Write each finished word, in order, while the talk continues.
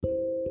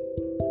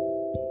Today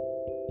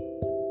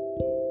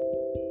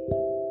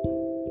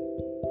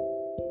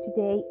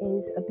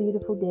is a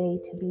beautiful day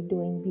to be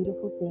doing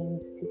beautiful things,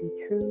 to be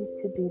true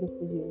to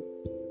beautiful you.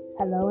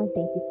 Hello, and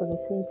thank you for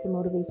listening to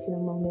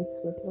Motivational Moments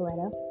with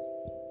Loretta.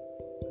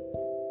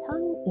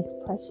 Time is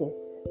precious.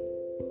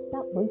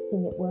 Stop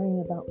wasting it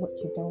worrying about what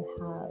you don't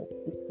have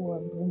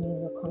before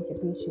bringing your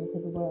contribution to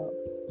the world,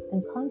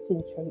 and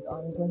concentrate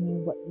on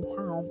bringing what you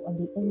have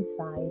on the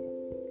inside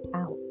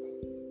out.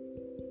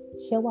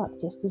 Show up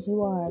just as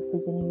you are,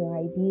 presenting your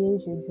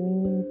ideas, your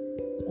dreams,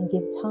 and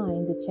give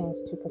time the chance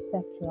to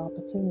perfect your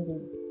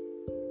opportunity.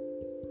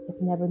 If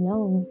never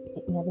known,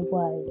 it never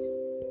was.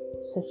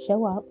 So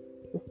show up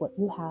with what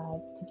you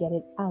have to get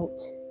it out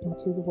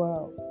into the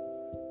world.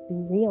 Be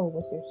real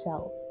with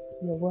yourself,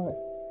 your worth.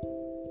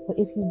 But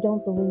if you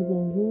don't believe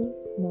in you,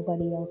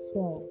 nobody else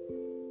will.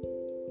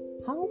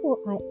 How will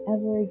I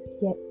ever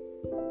get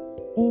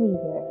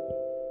anywhere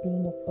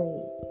being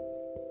afraid?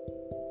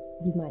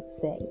 You might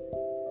say.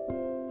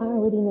 I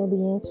already know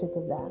the answer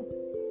to that.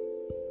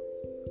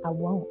 I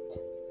won't.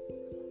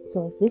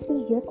 So if this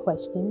is your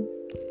question,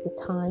 the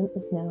time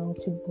is now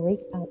to break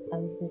out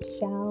of the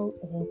shell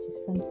and into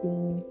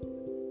something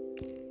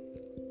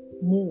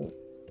new.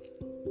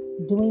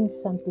 Doing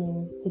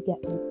something to get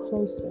you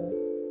closer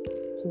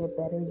to a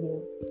better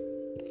you.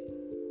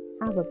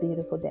 Have a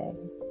beautiful day.